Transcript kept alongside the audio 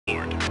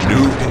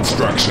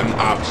construction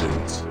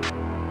options.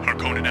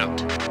 Harkonnen out.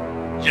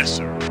 Yes,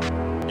 sir.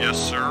 Yes,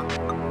 sir.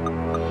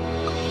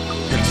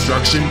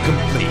 Construction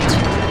complete.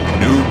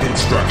 New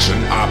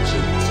construction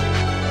options.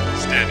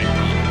 Standing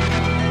by.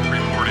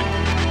 Reporting.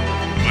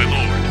 My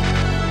lord.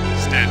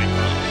 Standing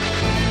by.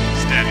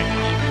 Standing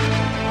by.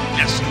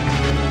 Yes, sir.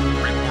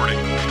 Reporting.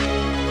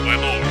 My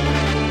lord.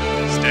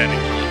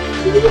 Standing by.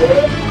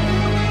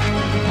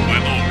 My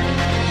lord.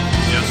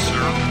 Yes,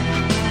 sir.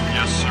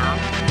 Yes, sir.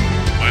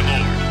 My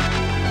lord.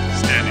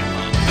 Standing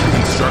by.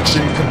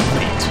 Construction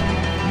complete.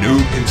 New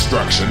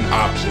construction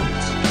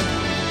options.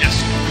 Yes,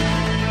 sir.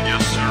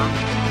 Yes, sir.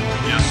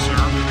 Yes, sir.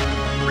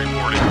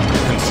 Reporting.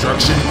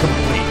 Construction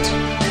complete.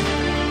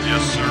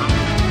 Yes, sir.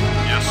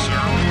 Yes,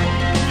 sir.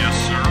 Yes,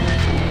 sir.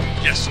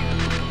 Yes, sir.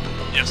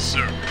 Yes,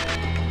 sir.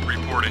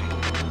 Reporting.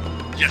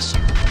 Yes,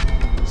 sir.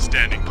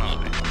 Standing by.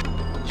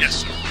 Yes,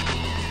 sir.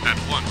 At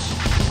once.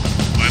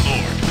 My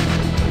lord.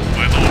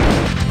 My lord.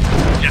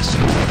 Yes,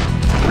 sir.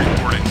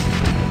 Reporting.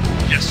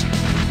 Yes, sir.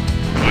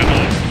 My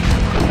lord.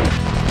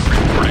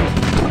 Reporting.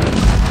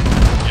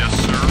 Yes,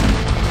 sir.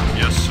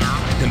 Yes, sir.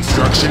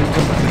 Construction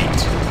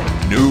complete.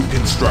 New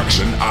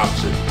construction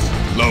options.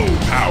 Low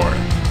power.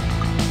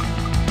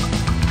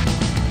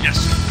 Yes,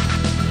 sir.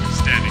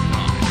 Standing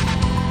by.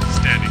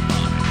 Standing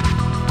by.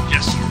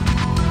 Yes, sir.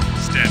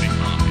 Standing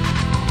by.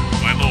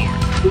 My lord.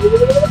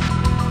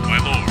 My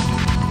lord.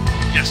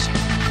 Yes, sir.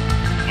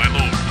 My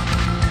lord.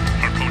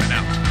 Harkonnen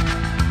out.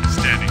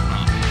 Standing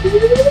by.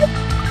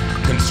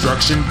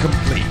 Construction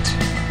complete.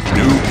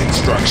 New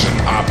construction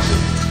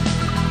options.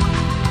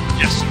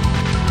 Yes, sir.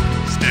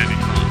 Standing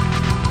by.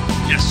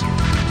 Yes, sir.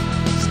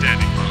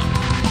 Standing by.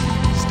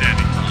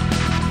 Standing by.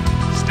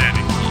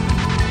 Standing by.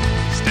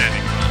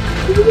 Standing by.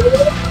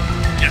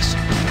 Yes,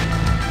 sir.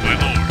 My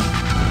lord.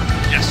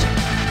 Yes, sir.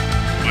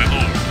 My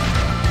lord.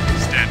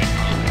 Standing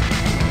by.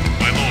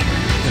 My lord.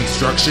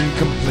 Construction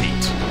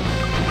complete.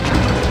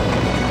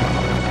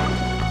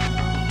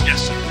 Yes,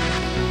 sir.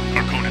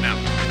 Harkonnen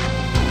out.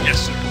 Yes,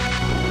 sir.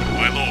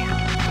 My lord.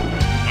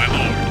 My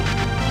lord.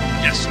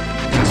 Yes, sir.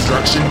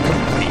 Construction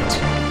complete.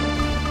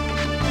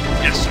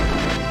 Yes, sir.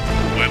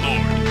 My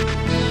lord.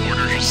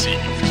 Orders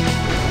received.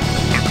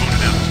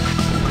 Harkonnen out.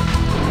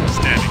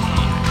 Standing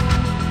by.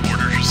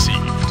 Orders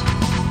received.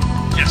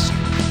 Yes, sir.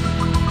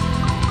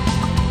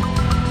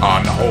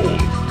 On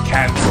hold.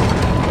 Cancel.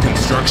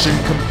 Construction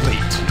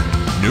complete.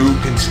 New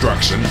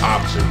construction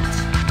options.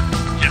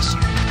 Yes,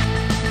 sir.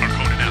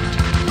 Harkonnen out.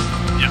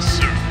 Yes,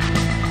 sir.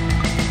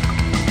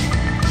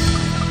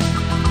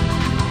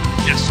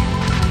 Yes, sir.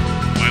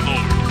 My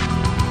lord.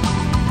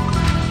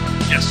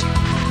 Yes, sir.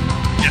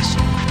 Yes,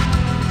 sir.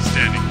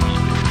 Standing by.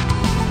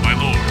 My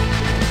lord.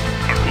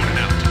 Harkonnen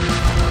out.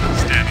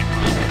 Standing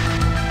by.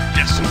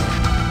 Yes, sir.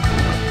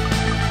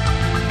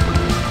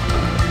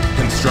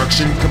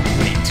 Construction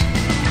complete.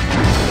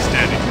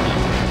 Standing by.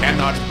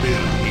 Cannot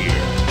build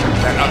here.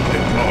 Cannot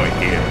deploy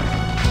here.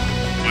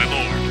 My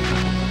lord.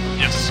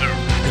 Yes, sir.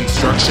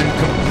 Construction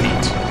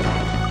complete.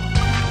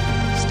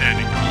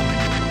 Standing by.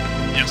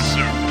 Yes,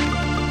 sir.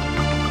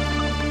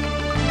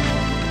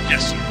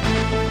 Yes, sir.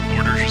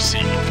 Orders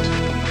received.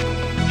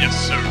 Yes,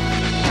 sir.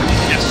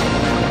 Yes, sir.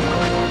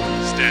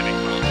 Standing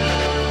by.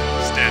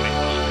 Standing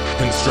by.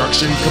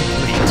 Construction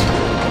complete.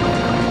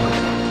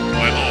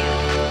 My lord.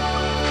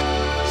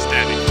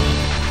 Standing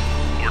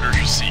by. Orders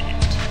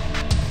received.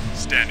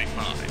 Standing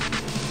by.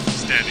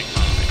 Standing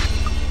by.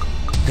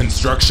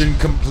 Construction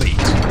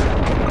complete.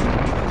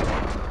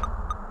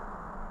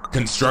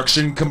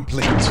 Construction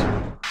complete.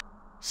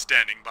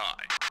 Standing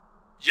by.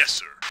 Yes,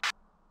 sir.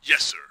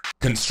 Yes, sir.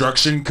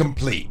 Construction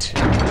complete.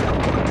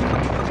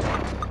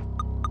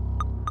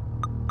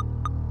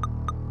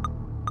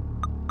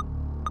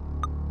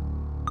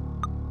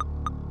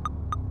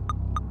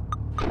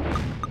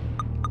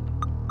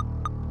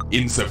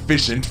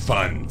 Insufficient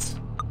funds.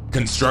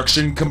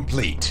 Construction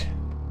complete.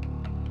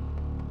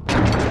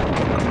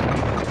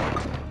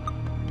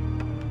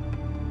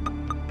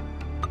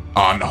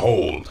 On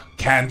hold.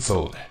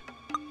 Cancelled.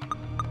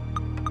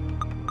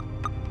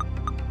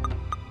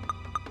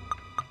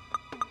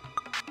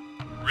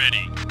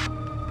 Ready.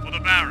 For the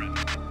Baron.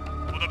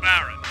 For the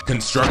Baron.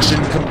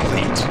 Construction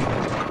complete.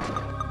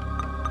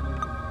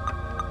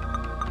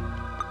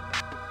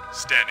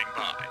 Standing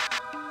by.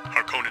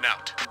 Harkonnen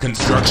out.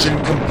 Construction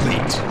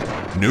complete.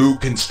 New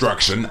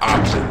construction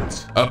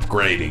options.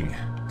 Upgrading.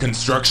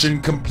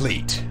 Construction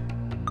complete.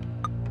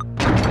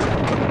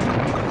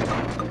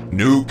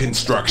 New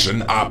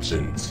construction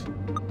options.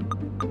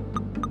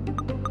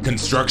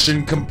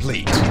 Construction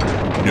complete.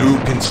 New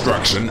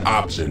construction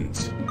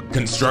options.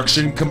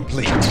 Construction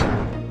complete.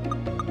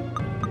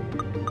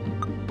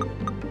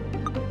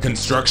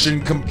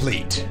 Construction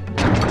complete.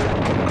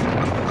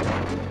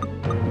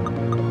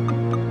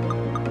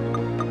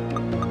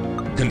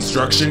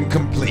 Construction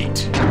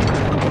complete.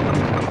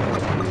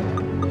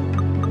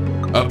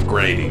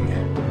 Upgrading.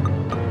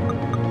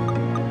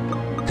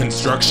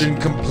 Construction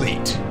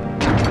complete.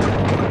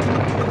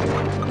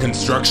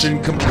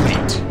 Construction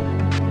complete.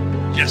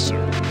 Yes, sir.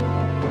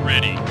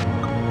 Ready.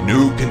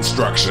 New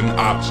construction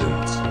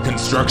options.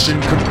 Construction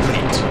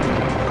complete.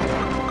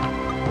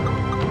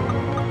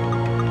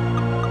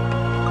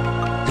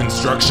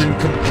 Construction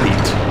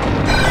complete.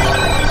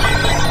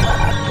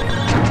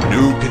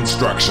 New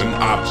construction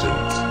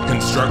options.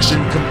 Construction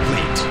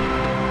complete.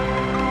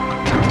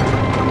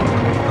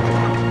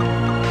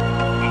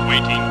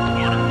 Awaiting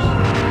orders.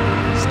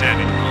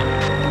 Standing by.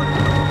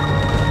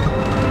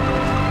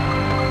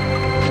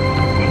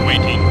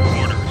 Awaiting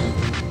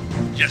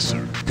orders. Yes,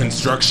 sir.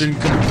 Construction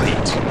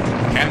complete.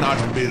 Cannot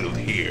build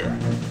here.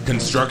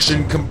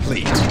 Construction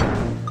complete.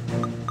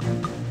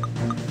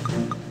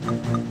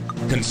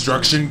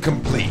 Construction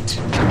complete.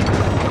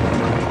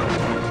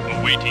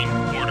 Awaiting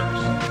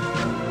orders.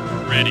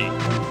 Ready.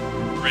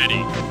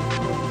 Ready.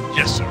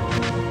 Yes, sir.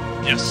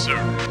 Yes, sir.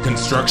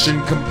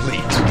 Construction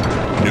complete.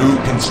 New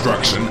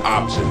construction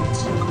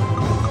options.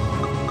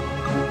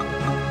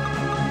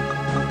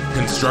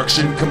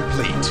 Construction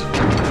complete.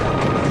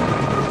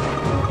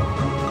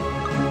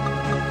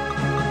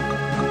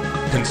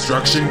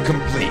 Construction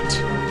complete.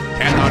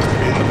 Cannot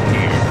build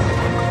here.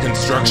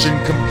 Construction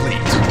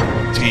complete.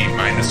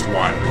 T-1.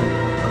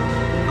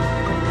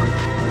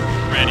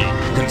 Ready.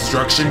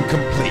 Construction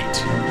complete.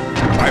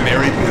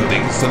 Primary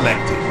building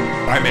selected.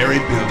 Primary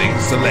building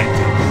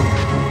selected.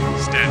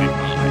 Standing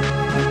by.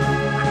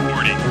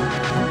 Reporting.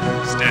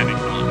 Standing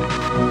by.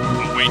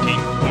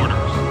 Awaiting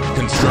orders.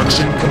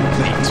 Construction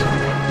complete.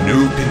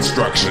 New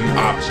construction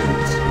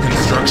options.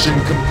 Construction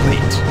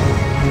complete.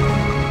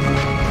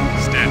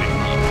 Standing by.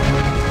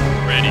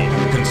 Ready.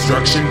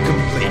 Construction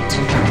complete.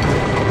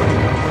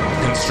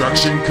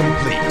 Construction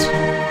complete.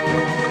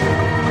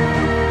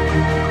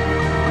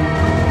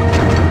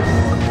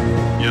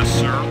 Yes,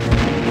 sir.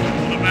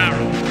 The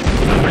barrel.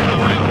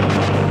 Reporting.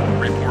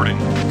 Reporting.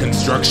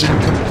 Construction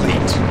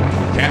complete.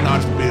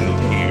 Cannot build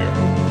here.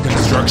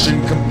 Construction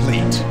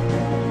complete.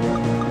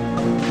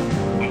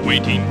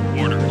 Awaiting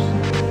orders.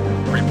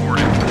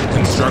 Reporting.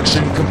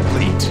 Construction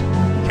complete.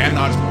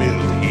 Cannot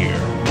build here.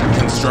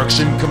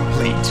 Construction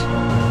complete.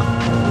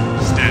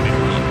 Standing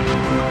by.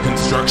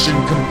 Construction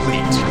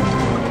complete.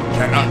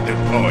 Cannot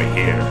deploy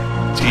here.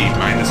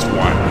 T-1.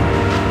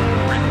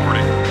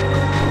 Reporting.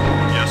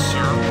 Yes,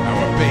 sir.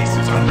 Our base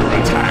is under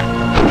attack.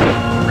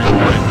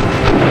 Reporting.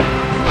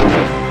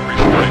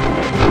 Reporting.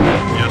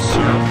 Yes,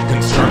 sir.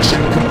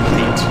 Construction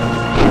complete.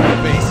 Our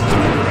base is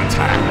under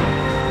attack.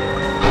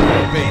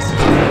 Our base is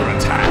under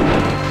attack.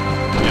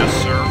 Yes,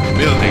 sir.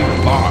 Building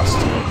lost.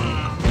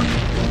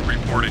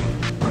 Reporting.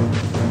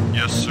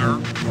 Yes, sir.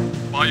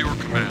 By your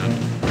command.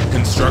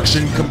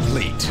 Construction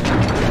complete.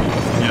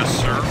 Yes,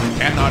 sir.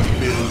 Cannot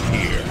build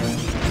here.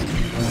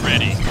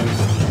 Ready.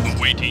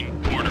 Awaiting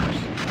orders.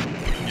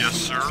 Yes,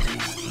 sir.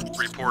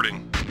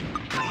 Reporting.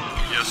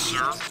 Yes,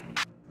 sir.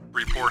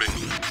 Reporting.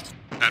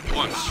 At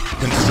once.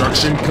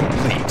 Construction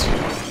complete.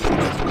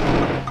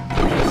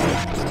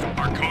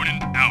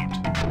 Arconin out.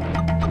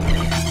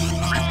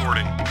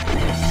 Reporting.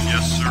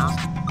 Yes, sir.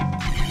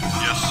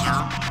 Yes, sir.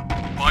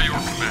 By your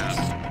command.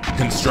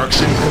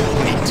 Construction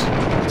complete.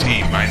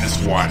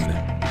 T-1.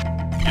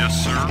 Yes,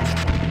 sir.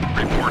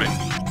 Reporting.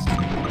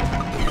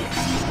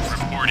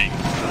 Reporting.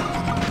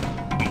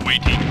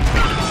 Awaiting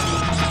orders.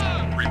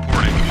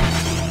 Reporting.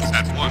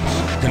 At once.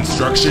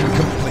 Construction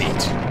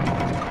complete.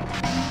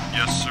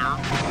 Yes, sir.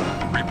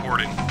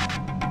 Reporting.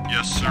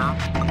 Yes, sir.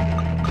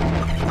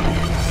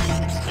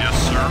 Yes,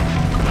 sir.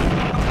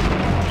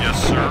 Yes,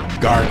 sir.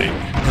 Guarding.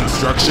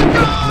 Construction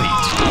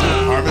complete.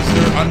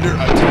 Harvester under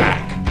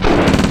attack.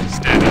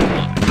 Standing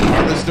by.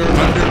 Harvester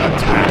under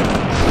attack.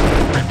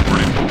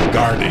 Reporting.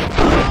 Guarding.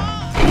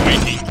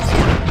 Awaiting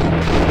orders.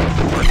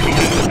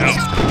 Arconin out.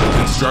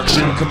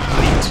 Construction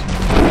complete.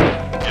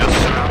 Yes,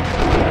 sir.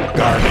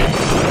 Guarding.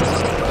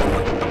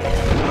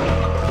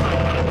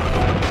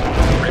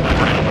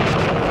 Reporting.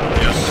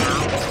 Yes, sir.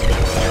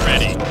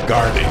 Ready.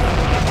 Guarding.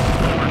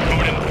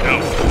 Arconin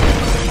out.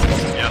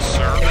 Yes,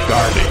 sir.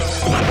 Guarding.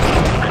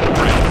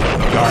 Reporting.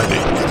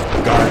 Guarding.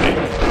 Guarding.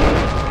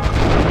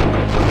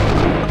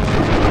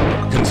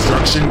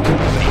 Construction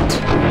complete.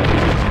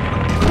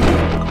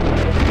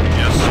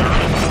 Yes, sir.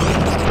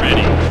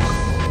 Ready.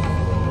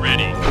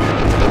 Ready.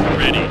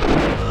 Ready.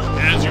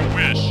 As you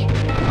wish.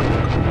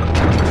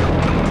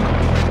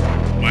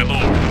 My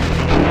lord.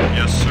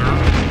 Yes, sir.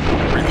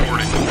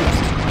 Reporting.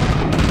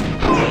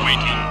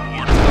 Awaiting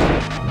orders.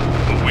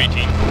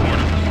 Awaiting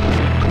orders.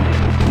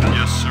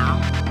 Yes, sir.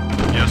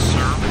 Yes,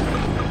 sir.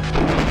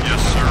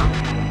 Yes, sir.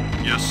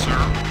 Yes, sir.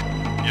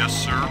 Yes,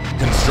 sir.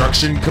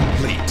 Construction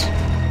complete.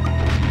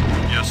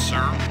 Yes,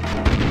 sir.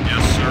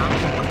 Yes, sir.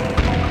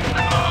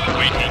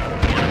 Awaiting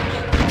orders.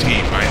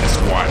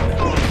 T-1.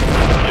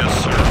 Yes,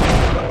 sir.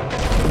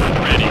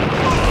 Ready.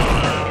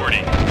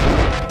 Reporting.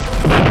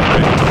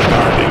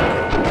 Guarding.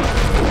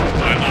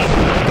 My lord.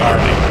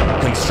 Guarding.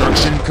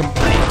 Construction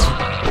complete.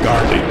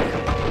 Guarding.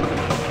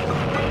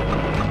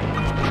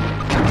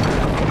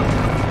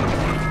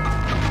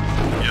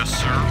 Yes,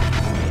 sir.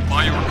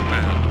 By your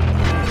command.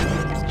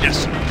 Yes,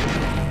 sir.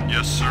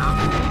 Yes, sir.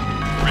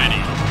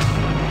 Ready.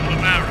 The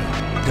barrel.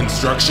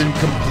 Construction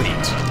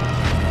complete.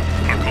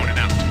 Arconin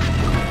out.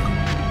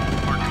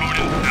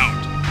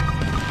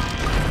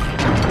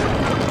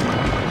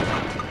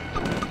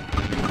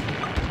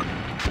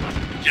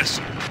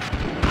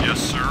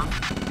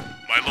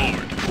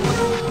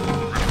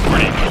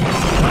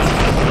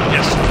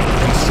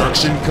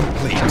 Construction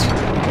complete.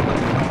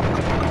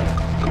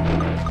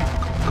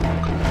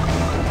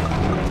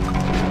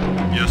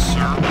 Yes,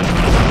 sir.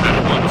 At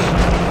once.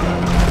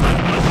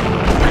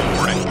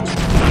 Reporting.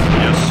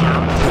 Yes, sir.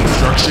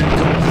 Construction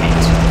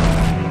complete.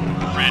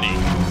 Ready.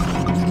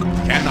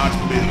 Cannot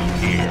build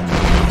here.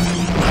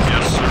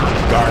 Yes, sir.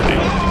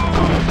 Guarding.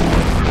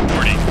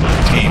 Reporting.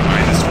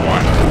 T-1.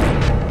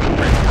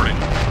 Reporting.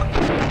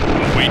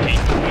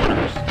 Awaiting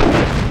orders.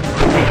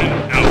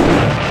 Component out.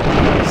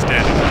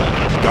 Standing by.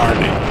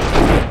 Guarding.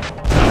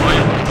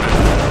 Fire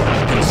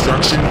command.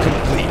 Construction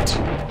complete.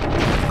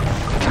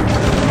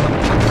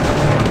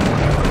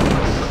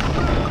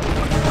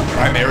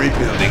 Primary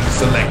building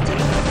selected.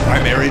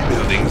 Primary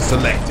building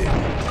selected.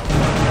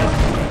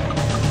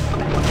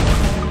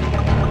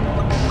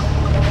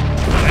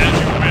 As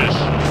you wish.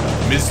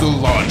 Missile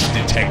launch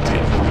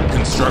detected.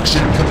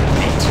 Construction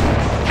complete.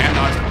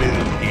 Cannot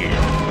build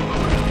here.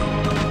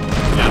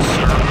 Yes,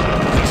 sir.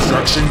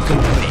 Construction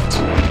complete.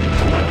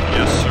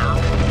 Yes, sir.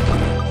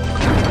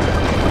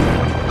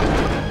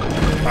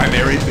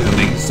 Primary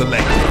building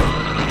selected.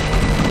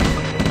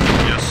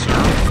 Yes,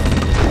 sir.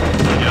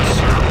 Yes,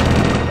 sir.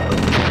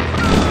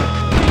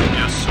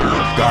 Yes, sir.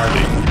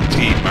 Guarding.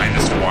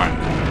 T-1.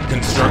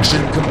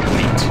 Construction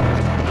complete.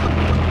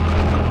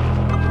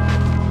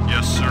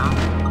 Yes, sir.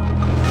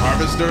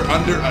 Harvester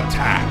under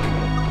attack.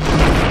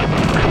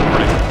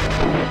 Reporting.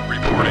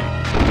 Reporting.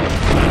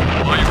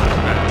 Fire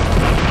command.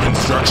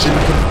 Construction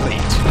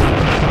complete.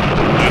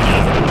 My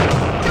lord.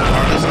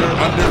 Harvester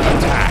under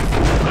attack.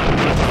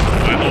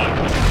 My lord.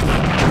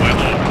 My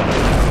lord.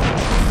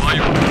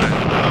 Fire command.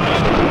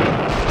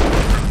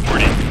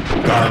 Reporting.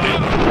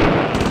 Guarding.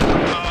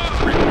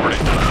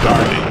 Reporting.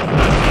 Guarding.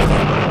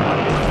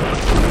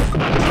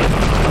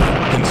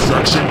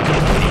 Construction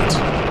complete.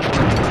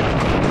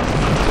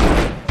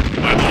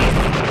 My lord.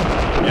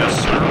 Yes,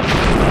 sir.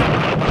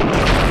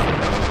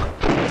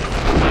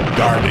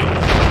 Guarding.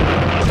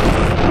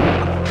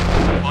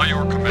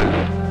 Fire command.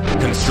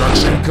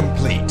 Construction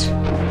complete.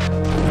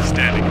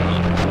 Standing by.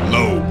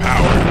 Low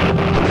power.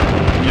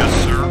 Yes,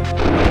 sir.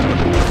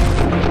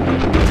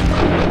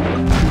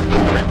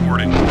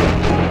 Reporting.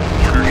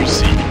 Order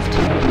received.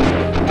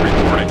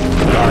 Reporting.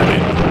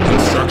 Guarding.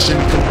 Construction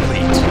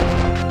complete.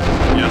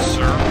 Yes,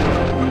 sir.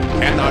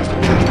 Cannot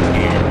build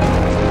here.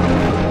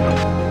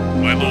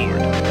 My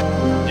lord.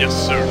 Yes,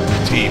 sir.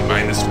 T-1.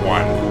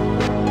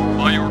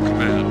 By your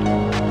command.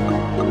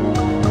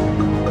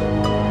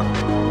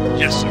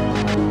 Yes, sir.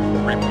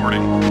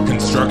 Reporting.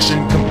 Construction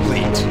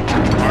complete.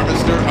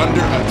 Harvester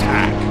under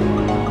attack.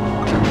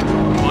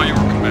 By your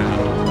command.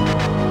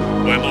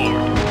 My lord.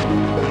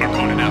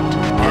 Arcana out.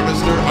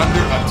 Harvester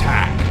under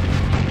attack.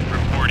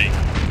 Reporting.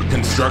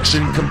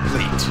 Construction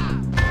complete.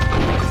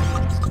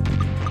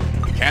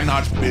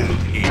 Cannot build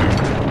here.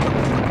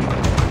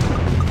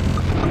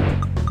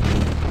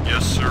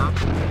 Yes, sir.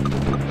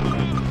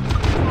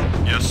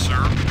 Yes,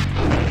 sir.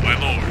 My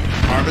lord.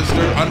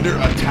 Harvester under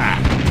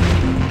attack.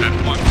 At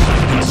once.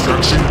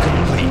 Construction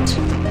complete.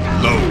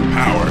 Low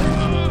power.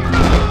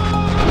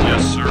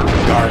 Yes, sir.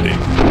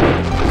 Guarding.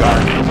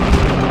 Guarding.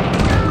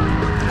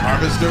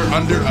 Harvester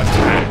under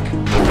attack.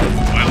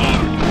 My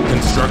lord.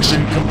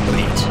 Construction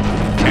complete.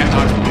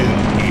 Cannot build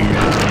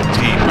here.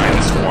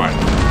 T-1.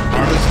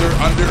 Harvester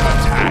under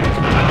attack.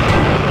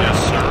 Yes,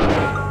 sir.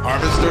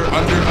 Harvester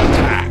under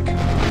attack.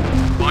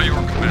 By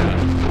your command.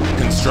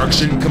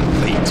 Construction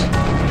complete.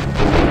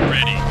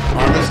 Ready.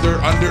 Harvester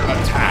under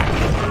attack.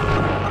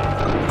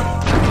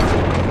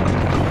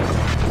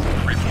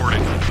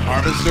 Reporting.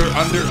 Harvester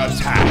under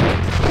attack.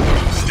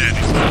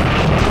 Standing by.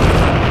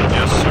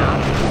 Yes, sir.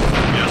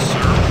 Yes,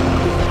 sir.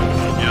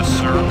 Yes,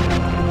 sir.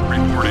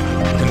 Reporting.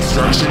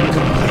 Construction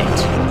complete.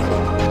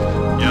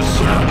 Yes,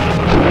 sir.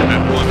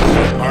 At once.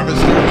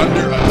 Harvester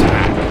under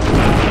attack.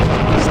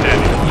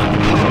 Standing by.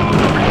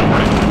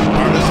 Reporting.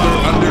 Harvester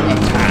under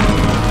attack.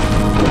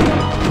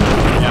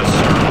 Yes,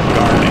 sir.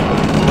 Guarding.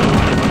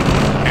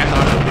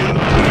 Cannot build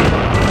here.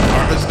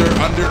 Harvester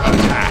under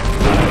attack.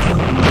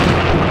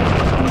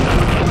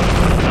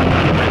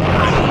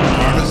 Reporting.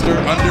 Harvester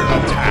under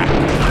attack.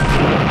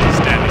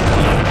 Standing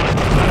by.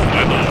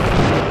 My lord.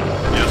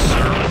 Yes,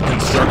 sir.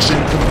 Construction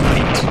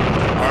complete.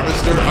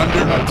 Harvester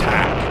under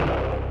attack.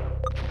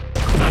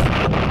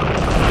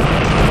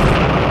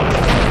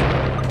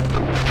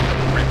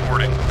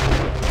 Reporting.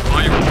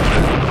 Fire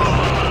command.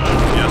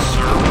 Yes,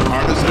 sir.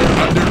 Harvester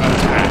under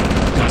attack.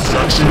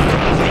 Construction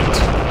complete.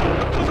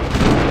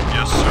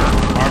 Yes, sir.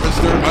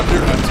 Harvester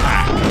under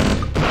attack.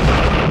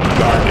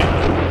 Guarding.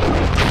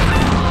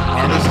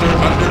 Harvester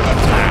under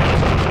attack.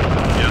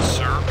 Yes,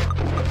 sir.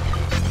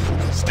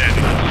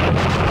 Standing by.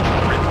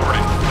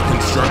 Reporting.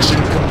 Construction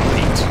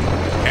complete.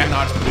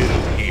 Cannot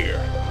build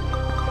here.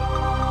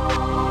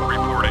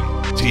 Reporting.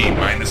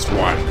 T-1.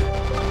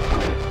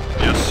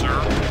 Yes, sir.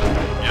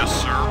 Yes,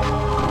 sir.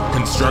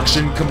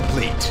 Construction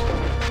complete.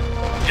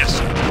 Yes,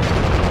 sir.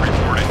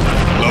 Reporting.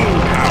 Low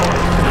power.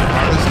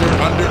 Harvester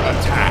under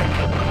attack.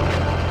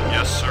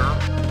 Yes, sir.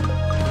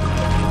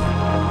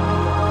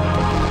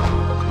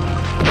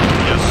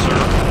 Yes, sir.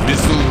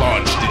 Missile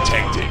launch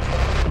detected.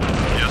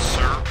 Yes, sir.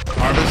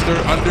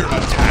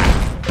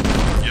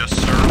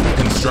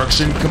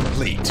 Construction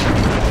complete.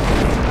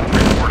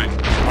 Reporting.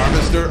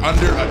 Harvester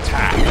under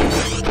attack.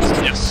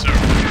 Yes, sir.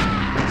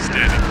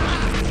 Standing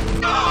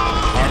by.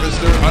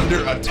 Harvester under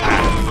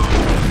attack.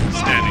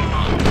 Standing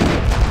by.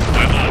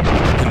 My lord.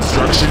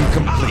 Construction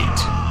complete.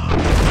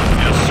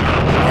 Yes, sir.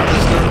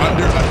 Harvester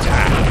under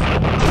attack.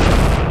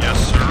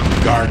 Yes, sir.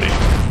 Guarding.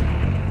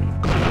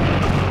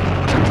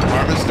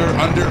 Harvester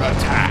under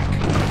attack.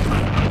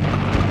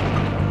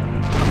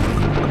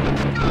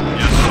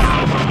 Yes, sir.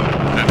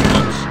 At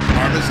once.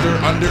 Harvester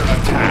under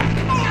attack.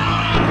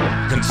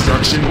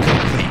 Construction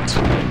complete.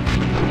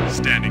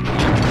 Standing by.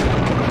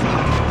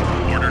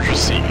 Orders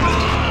received.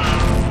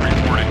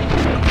 Reporting.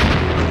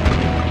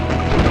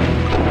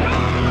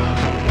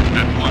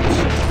 At once.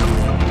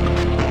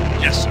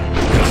 Yes, sir.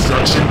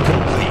 Construction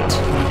complete.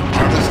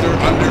 Harvester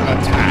under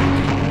attack.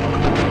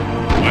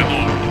 My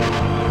lord.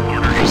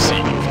 Orders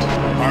received.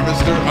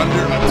 Harvester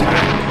under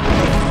attack.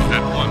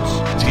 At once.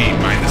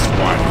 T-1.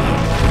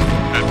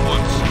 At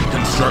once.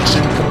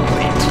 Construction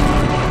complete.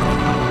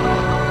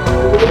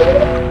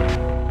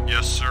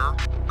 Yes, sir.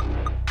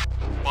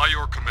 By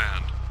your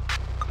command.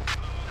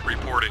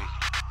 Reporting.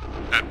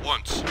 At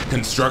once.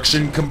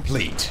 Construction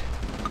complete.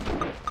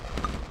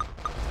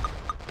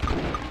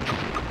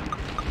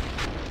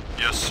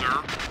 Yes,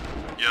 sir.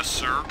 Yes,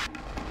 sir.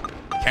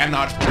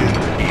 Cannot build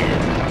here.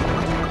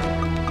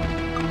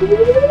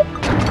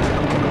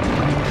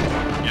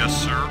 Yes,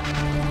 sir.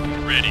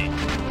 Ready.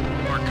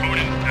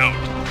 Arconin out.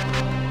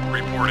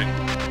 Reporting.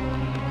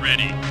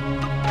 Ready.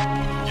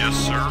 Yes,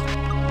 sir.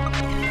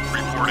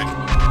 Reporting.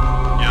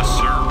 Yes,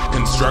 sir.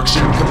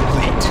 Construction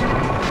complete.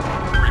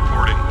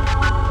 Reporting.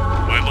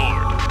 My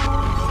lord.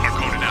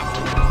 Arconin out.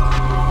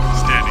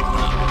 Standing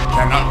by.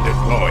 Cannot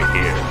deploy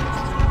here.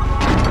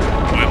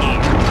 My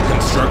lord.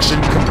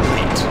 Construction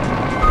complete.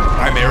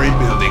 Primary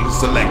building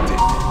selected.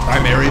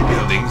 Primary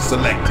building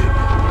selected.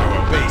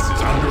 Our base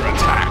is under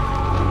attack.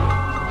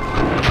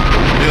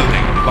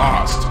 Building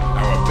lost.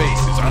 Our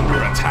base is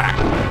under attack.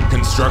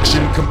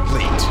 Construction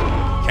complete.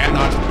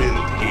 Cannot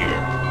build here.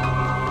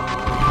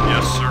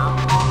 Yes, sir.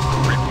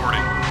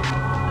 Reporting.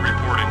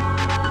 Reporting.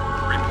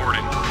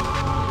 Reporting.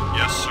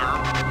 Yes, sir.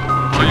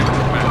 By your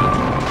command.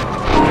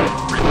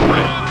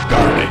 Reporting.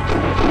 Guarding.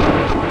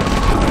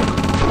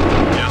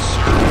 Yes,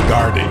 sir.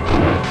 Guarding.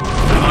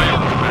 By your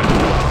command.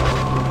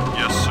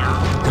 Yes, sir.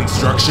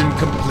 Construction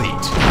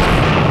complete.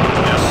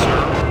 Yes, sir.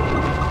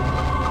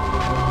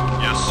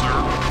 Yes, sir.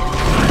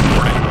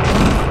 Reporting.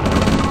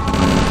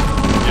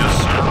 Yes,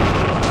 sir.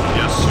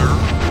 Yes, sir.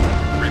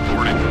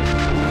 Reporting.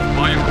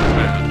 By your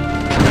command.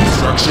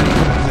 Construction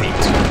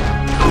complete.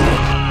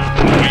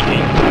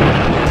 Waiting.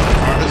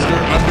 Harvester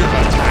under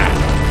attack.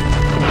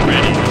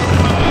 Ready.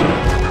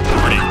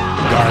 Reporting.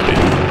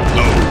 Guarding.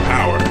 Low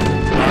power.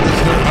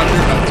 Harvester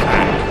under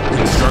attack.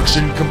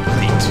 Construction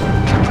complete.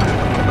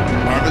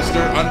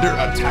 Harvester under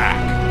attack.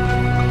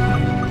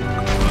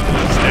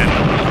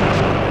 Standing.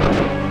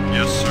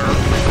 Yes, sir.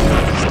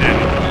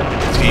 Standing.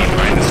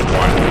 T-1.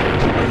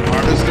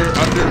 Harvester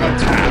under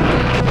attack.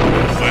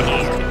 My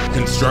lord.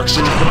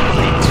 Construction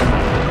complete.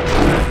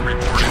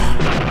 Reporting.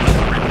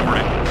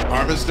 Reporting.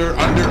 Harvester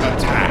under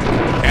attack.